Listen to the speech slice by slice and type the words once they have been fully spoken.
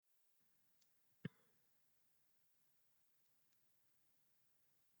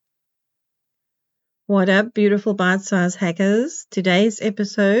What up, beautiful bite-sized hackers? Today's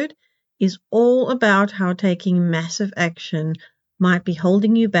episode is all about how taking massive action might be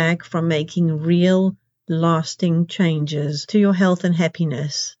holding you back from making real, lasting changes to your health and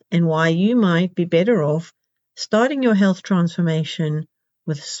happiness, and why you might be better off starting your health transformation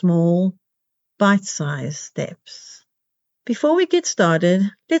with small, bite-sized steps. Before we get started,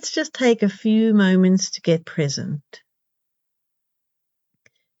 let's just take a few moments to get present.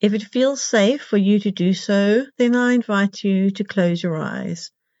 If it feels safe for you to do so, then I invite you to close your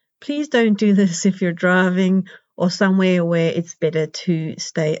eyes. Please don't do this if you're driving or somewhere where it's better to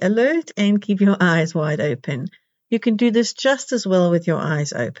stay alert and keep your eyes wide open. You can do this just as well with your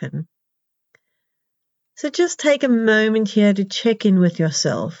eyes open. So just take a moment here to check in with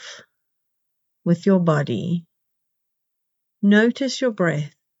yourself, with your body. Notice your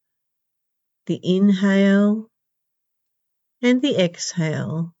breath, the inhale and the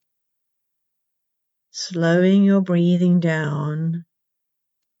exhale, slowing your breathing down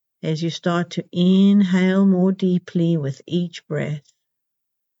as you start to inhale more deeply with each breath,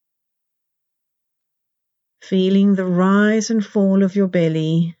 feeling the rise and fall of your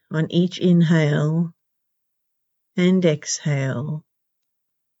belly on each inhale and exhale,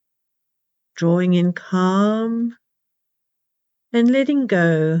 drawing in calm and letting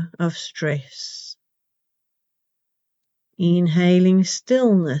go of stress. Inhaling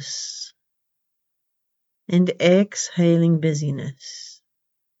stillness and exhaling busyness.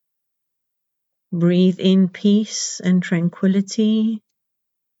 Breathe in peace and tranquility,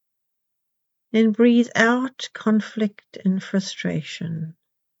 and breathe out conflict and frustration.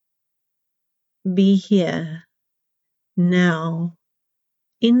 Be here, now,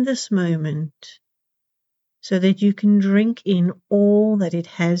 in this moment, so that you can drink in all that it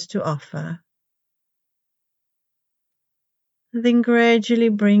has to offer. Then gradually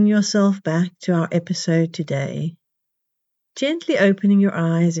bring yourself back to our episode today, gently opening your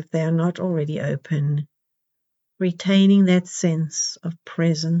eyes if they are not already open, retaining that sense of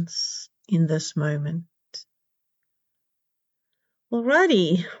presence in this moment.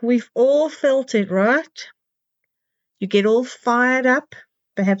 Alrighty, we've all felt it, right? You get all fired up,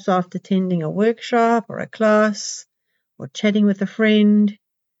 perhaps after attending a workshop or a class or chatting with a friend,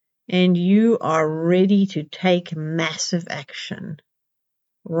 and you are ready to take massive action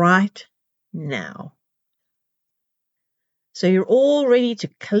right now. So you're all ready to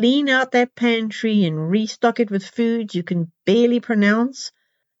clean out that pantry and restock it with foods you can barely pronounce,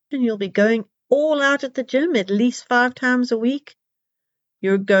 and you'll be going all out at the gym at least 5 times a week.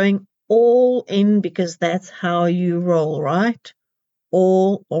 You're going all in because that's how you roll, right?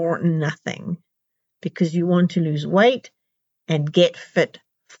 All or nothing. Because you want to lose weight and get fit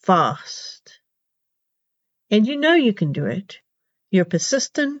fast. And you know you can do it. You're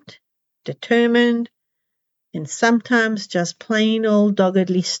persistent, determined, and sometimes just plain old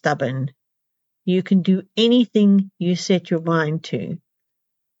doggedly stubborn. You can do anything you set your mind to.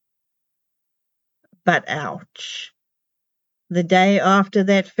 But ouch. The day after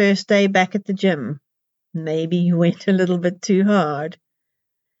that first day back at the gym, maybe you went a little bit too hard.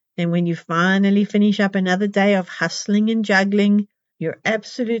 And when you finally finish up another day of hustling and juggling, you're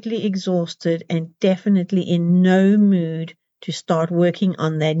absolutely exhausted and definitely in no mood to start working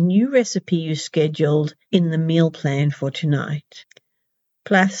on that new recipe you scheduled in the meal plan for tonight.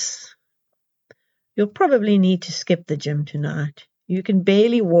 Plus, you'll probably need to skip the gym tonight. You can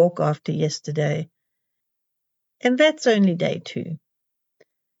barely walk after yesterday. And that's only day 2.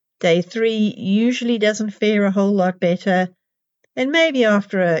 Day 3 usually doesn't fare a whole lot better, and maybe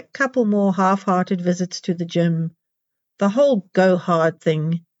after a couple more half-hearted visits to the gym, the whole go hard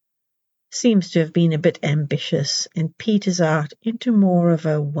thing seems to have been a bit ambitious and peters out into more of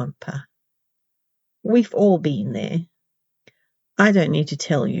a whimper. We've all been there. I don't need to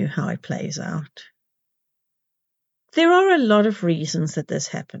tell you how it plays out. There are a lot of reasons that this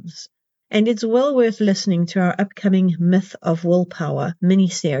happens, and it's well worth listening to our upcoming Myth of Willpower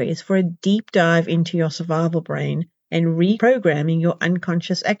mini-series for a deep dive into your survival brain and reprogramming your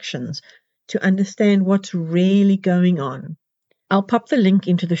unconscious actions to understand what's really going on. I'll pop the link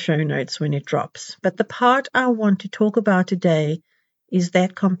into the show notes when it drops, but the part I want to talk about today is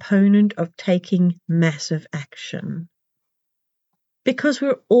that component of taking massive action. Because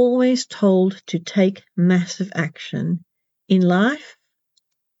we're always told to take massive action in life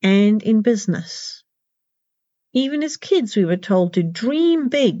and in business. Even as kids, we were told to dream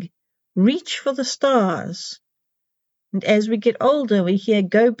big, reach for the stars. And as we get older, we hear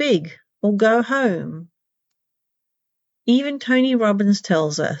go big or go home. Even Tony Robbins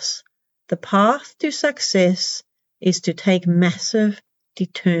tells us the path to success is to take massive,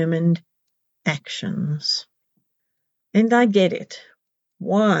 determined actions. And I get it.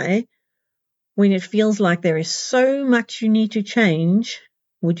 Why, when it feels like there is so much you need to change,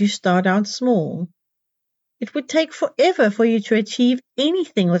 would you start out small? It would take forever for you to achieve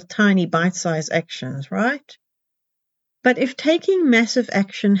anything with tiny bite-sized actions, right? But if taking massive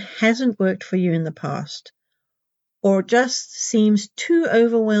action hasn't worked for you in the past, or just seems too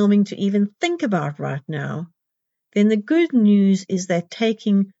overwhelming to even think about right now, then the good news is that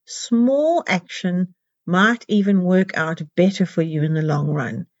taking small action might even work out better for you in the long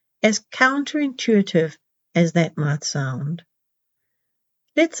run, as counterintuitive as that might sound.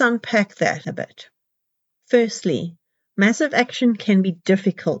 Let's unpack that a bit. Firstly, massive action can be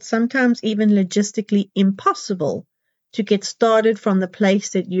difficult, sometimes even logistically impossible, to get started from the place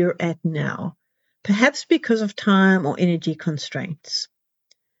that you're at now, perhaps because of time or energy constraints.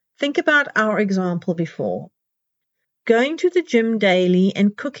 Think about our example before. Going to the gym daily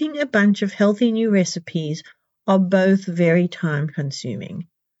and cooking a bunch of healthy new recipes are both very time-consuming.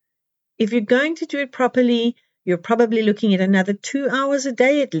 If you're going to do it properly, you're probably looking at another 2 hours a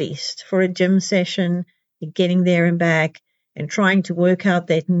day at least for a gym session, getting there and back, and trying to work out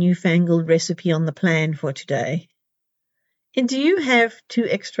that newfangled recipe on the plan for today. And do you have 2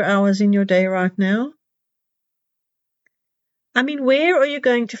 extra hours in your day right now? I mean, where are you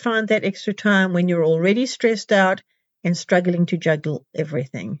going to find that extra time when you're already stressed out and struggling to juggle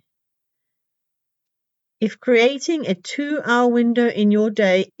everything? If creating a 2-hour window in your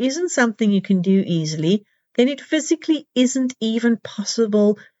day isn't something you can do easily, then it physically isn't even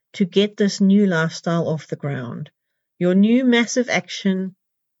possible to get this new lifestyle off the ground. Your new massive action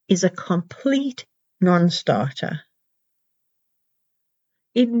is a complete non-starter.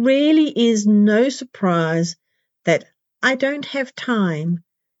 It really is no surprise that I don't have time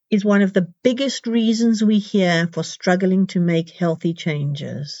is one of the biggest reasons we hear for struggling to make healthy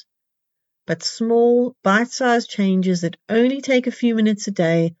changes. But small, bite-sized changes that only take a few minutes a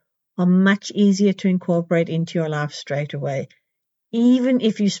day are much easier to incorporate into your life straight away, even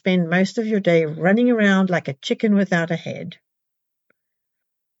if you spend most of your day running around like a chicken without a head.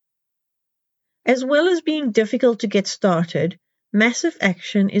 As well as being difficult to get started, massive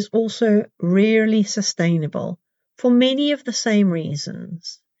action is also rarely sustainable for many of the same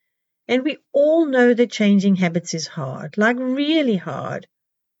reasons. And we all know that changing habits is hard, like really hard.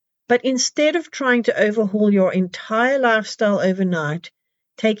 But instead of trying to overhaul your entire lifestyle overnight,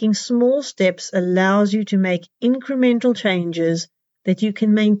 taking small steps allows you to make incremental changes that you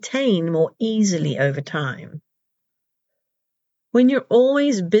can maintain more easily over time. When you're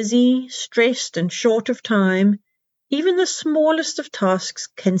always busy, stressed, and short of time, even the smallest of tasks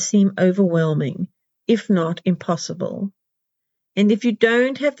can seem overwhelming, if not impossible. And if you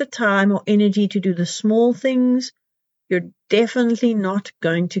don't have the time or energy to do the small things, you're definitely not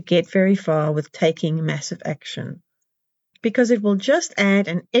going to get very far with taking massive action, because it will just add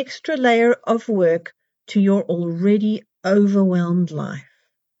an extra layer of work to your already overwhelmed life.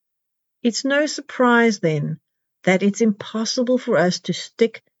 It's no surprise then that it's impossible for us to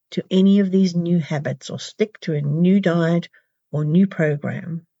stick to any of these new habits or stick to a new diet or new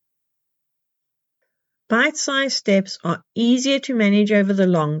program. Bite-sized steps are easier to manage over the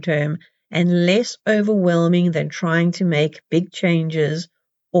long term and less overwhelming than trying to make big changes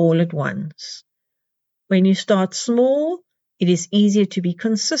all at once. When you start small, it is easier to be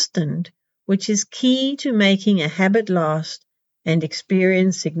consistent, which is key to making a habit last and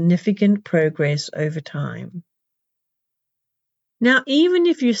experience significant progress over time. Now, even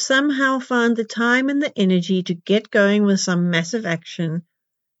if you somehow find the time and the energy to get going with some massive action,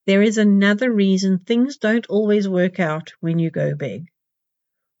 there is another reason things don't always work out when you go big.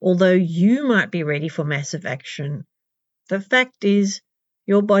 Although you might be ready for massive action, the fact is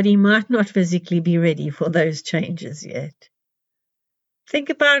your body might not physically be ready for those changes yet. Think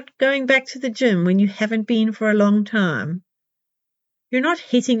about going back to the gym when you haven't been for a long time. You're not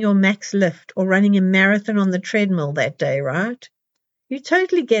hitting your max lift or running a marathon on the treadmill that day, right? You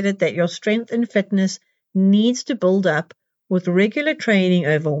totally get it that your strength and fitness needs to build up with regular training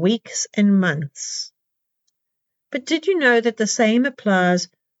over weeks and months. But did you know that the same applies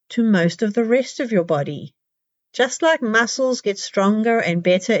to most of the rest of your body? Just like muscles get stronger and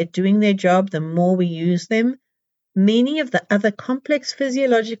better at doing their job the more we use them, many of the other complex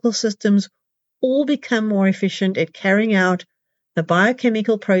physiological systems all become more efficient at carrying out the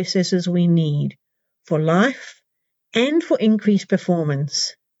biochemical processes we need for life and for increased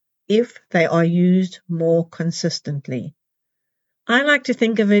performance if they are used more consistently. I like to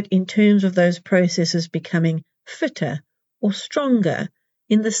think of it in terms of those processes becoming fitter or stronger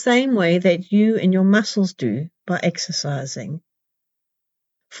in the same way that you and your muscles do by exercising.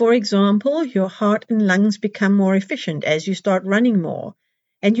 For example, your heart and lungs become more efficient as you start running more,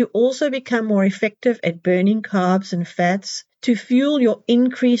 and you also become more effective at burning carbs and fats to fuel your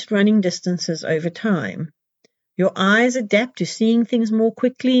increased running distances over time. Your eyes adapt to seeing things more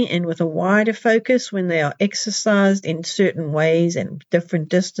quickly and with a wider focus when they are exercised in certain ways and different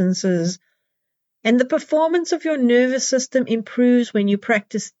distances. And the performance of your nervous system improves when you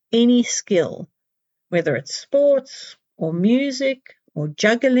practice any skill, whether it's sports or music or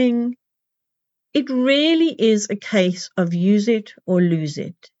juggling. It really is a case of use it or lose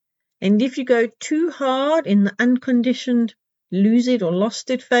it. And if you go too hard in the unconditioned lose it or lost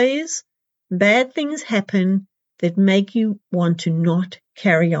it phase, bad things happen that make you want to not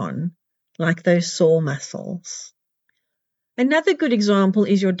carry on, like those sore muscles. Another good example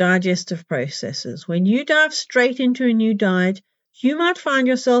is your digestive processes. When you dive straight into a new diet, you might find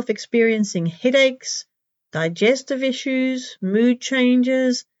yourself experiencing headaches, digestive issues, mood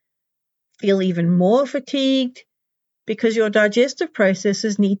changes, feel even more fatigued, because your digestive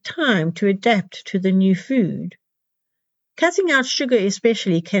processes need time to adapt to the new food. Cutting out sugar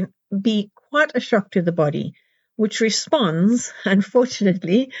especially can be quite a shock to the body, which responds,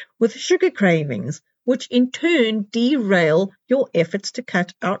 unfortunately, with sugar cravings, which in turn derail your efforts to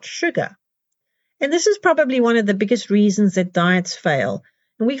cut out sugar. And this is probably one of the biggest reasons that diets fail.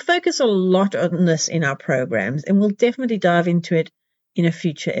 And we focus a lot on this in our programs, and we'll definitely dive into it in a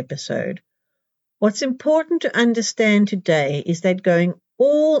future episode. What's important to understand today is that going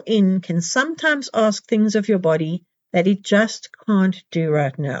all in can sometimes ask things of your body that it just can't do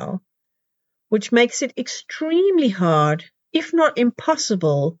right now, which makes it extremely hard, if not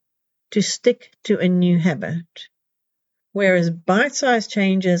impossible, to stick to a new habit. Whereas bite-sized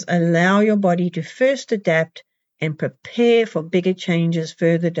changes allow your body to first adapt and prepare for bigger changes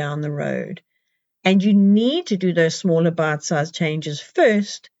further down the road. And you need to do those smaller bite-sized changes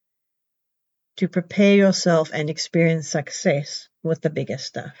first to prepare yourself and experience success with the bigger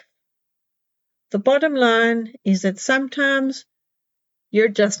stuff. The bottom line is that sometimes you're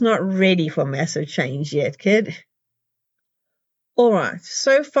just not ready for massive change yet, kid. All right,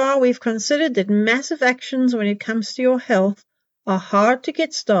 so far we've considered that massive actions when it comes to your health are hard to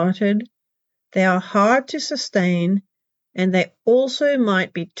get started, they are hard to sustain, and they also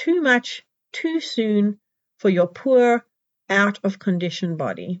might be too much too soon for your poor, out-of-condition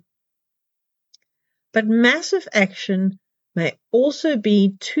body. But massive action may also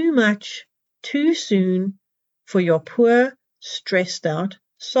be too much too soon for your poor, stressed out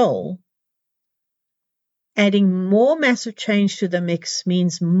soul. Adding more massive change to the mix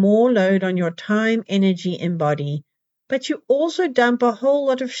means more load on your time, energy, and body, but you also dump a whole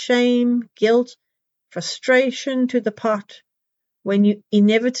lot of shame, guilt, frustration to the pot when you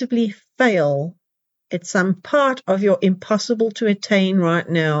inevitably fail at some part of your impossible to attain right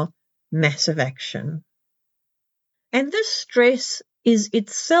now massive action. And this stress is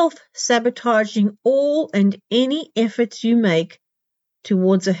itself sabotaging all and any efforts you make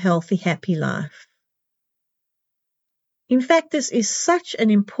towards a healthy, happy life. In fact, this is such an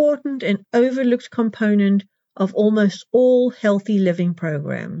important and overlooked component of almost all healthy living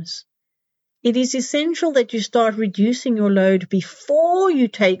programs. It is essential that you start reducing your load before you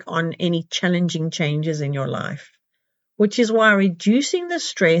take on any challenging changes in your life, which is why reducing the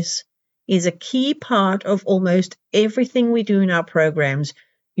stress is a key part of almost everything we do in our programs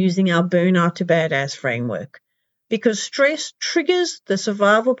using our Burnout to Badass framework, because stress triggers the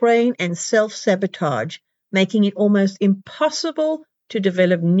survival brain and self-sabotage, making it almost impossible to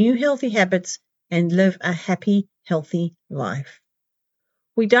develop new healthy habits and live a happy, healthy life.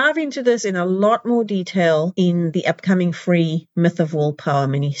 We dive into this in a lot more detail in the upcoming free Myth of Willpower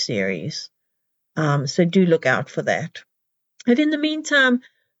mini-series. So do look out for that. And in the meantime,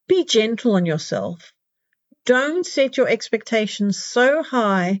 be gentle on yourself. Don't set your expectations so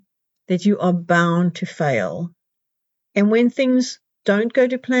high that you are bound to fail. And when things don't go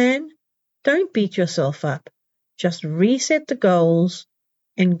to plan, don't beat yourself up. Just reset the goals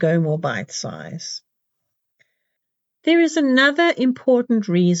and go more bite-size. There is another important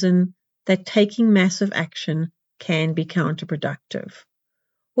reason that taking massive action can be counterproductive.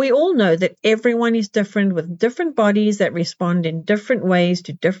 We all know that everyone is different with different bodies that respond in different ways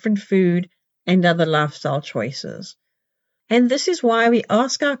to different food and other lifestyle choices. And this is why we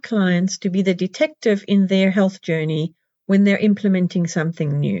ask our clients to be the detective in their health journey when they're implementing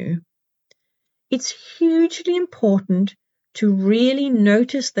something new. It's hugely important to really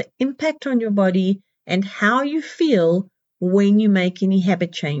notice the impact on your body and how you feel when you make any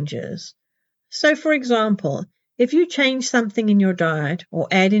habit changes. So, for example, if you change something in your diet or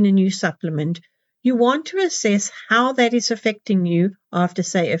add in a new supplement, You want to assess how that is affecting you after,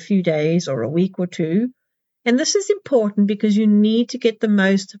 say, a few days or a week or two. And this is important because you need to get the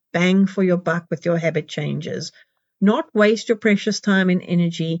most bang for your buck with your habit changes, not waste your precious time and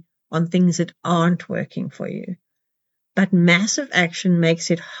energy on things that aren't working for you. But massive action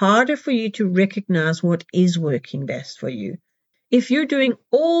makes it harder for you to recognize what is working best for you. If you're doing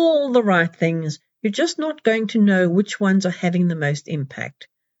all the right things, you're just not going to know which ones are having the most impact.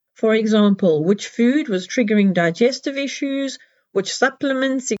 For example, which food was triggering digestive issues, which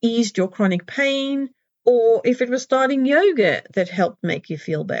supplements eased your chronic pain, or if it was starting yoga that helped make you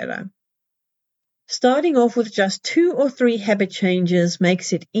feel better. Starting off with just 2 or 3 habit changes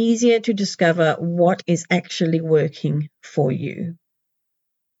makes it easier to discover what is actually working for you.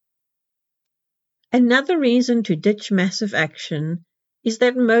 Another reason to ditch massive action is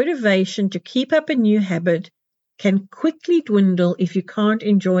that motivation to keep up a new habit can quickly dwindle if you can't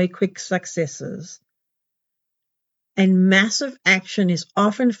enjoy quick successes. And massive action is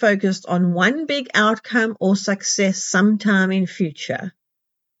often focused on one big outcome or success sometime in future,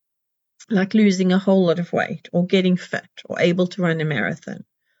 like losing a whole lot of weight or getting fit or able to run a marathon.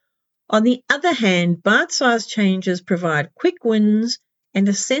 On the other hand, bite-sized changes provide quick wins and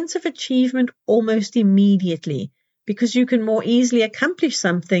a sense of achievement almost immediately because you can more easily accomplish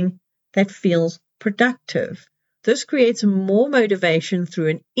something that feels productive. This creates more motivation through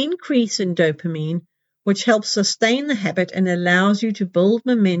an increase in dopamine, which helps sustain the habit and allows you to build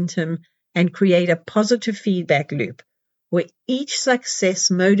momentum and create a positive feedback loop, where each success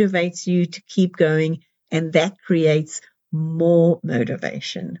motivates you to keep going, and that creates more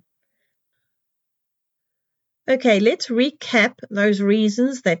motivation. Okay, let's recap those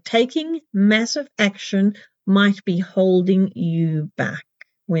reasons that taking massive action might be holding you back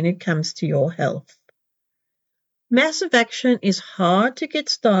when it comes to your health. Massive action is hard to get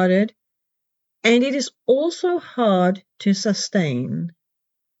started, and it is also hard to sustain.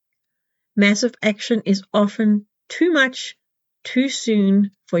 Massive action is often too much, too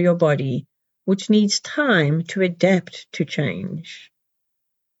soon for your body, which needs time to adapt to change.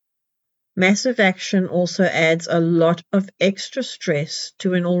 Massive action also adds a lot of extra stress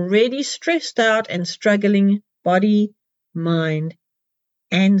to an already stressed out and struggling body, mind,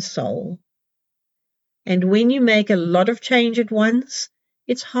 and soul. And when you make a lot of change at once,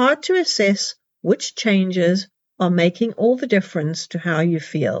 it's hard to assess which changes are making all the difference to how you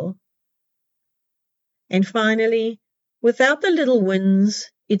feel. And finally, without the little wins,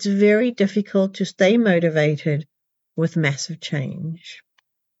 it's very difficult to stay motivated with massive change.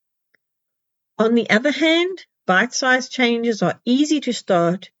 On the other hand, bite-sized changes are easy to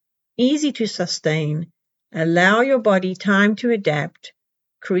start, easy to sustain, allow your body time to adapt,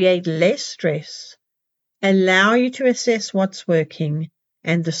 create less stress, allow you to assess what's working,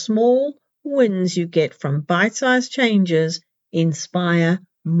 and the small wins you get from bite-sized changes inspire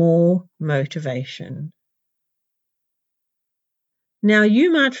more motivation. Now,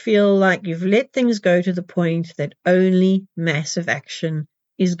 you might feel like you've let things go to the point that only massive action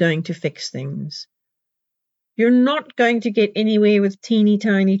is going to fix things. You're not going to get anywhere with teeny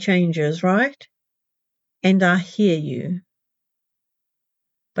tiny changes, right? And I hear you.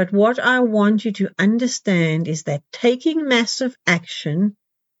 But what I want you to understand is that taking massive action,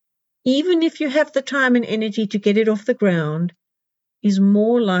 even if you have the time and energy to get it off the ground, is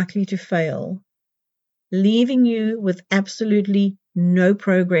more likely to fail, leaving you with absolutely no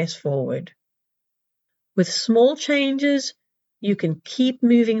progress forward. With small changes, you can keep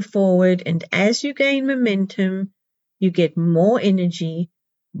moving forward, and as you gain momentum, you get more energy,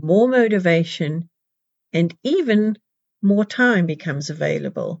 more motivation, and even more time becomes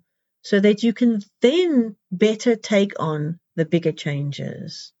available so that you can then better take on the bigger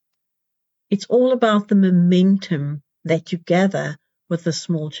changes. It's all about the momentum that you gather with the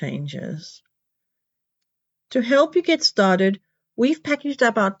small changes. To help you get started, we've packaged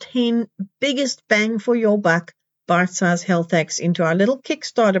up our 10 biggest bang for your buck bite-sized health hacks into our little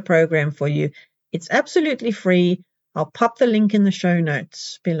Kickstarter program for you. It's absolutely free. I'll pop the link in the show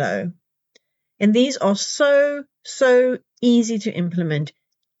notes below. And these are so easy to implement,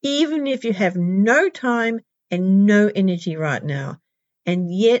 even if you have no time and no energy right now.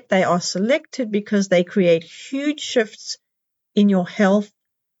 And yet they are selected because they create huge shifts in your health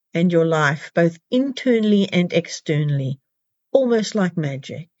and your life, both internally and externally, almost like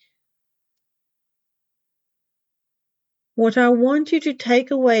magic. What I want you to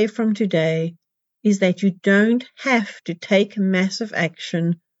take away from today is that you don't have to take massive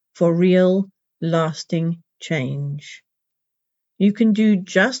action for real, lasting change. You can do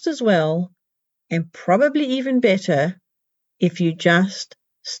just as well, and probably even better, if you just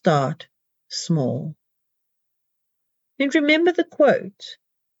start small. And remember the quote,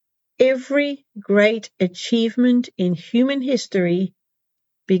 every great achievement in human history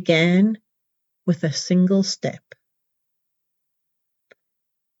began with a single step.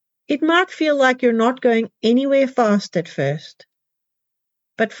 It might feel like you're not going anywhere fast at first,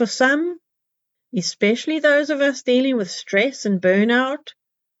 but for some, especially those of us dealing with stress and burnout,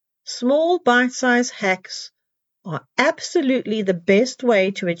 small bite-sized hacks are absolutely the best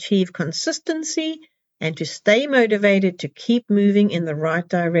way to achieve consistency and to stay motivated to keep moving in the right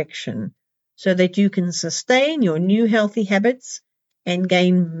direction so that you can sustain your new healthy habits and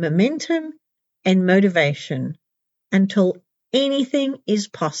gain momentum and motivation until anything is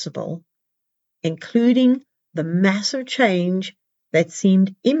possible, including the massive change that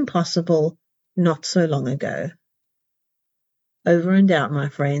seemed impossible not so long ago. Over and out, my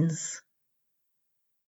friends.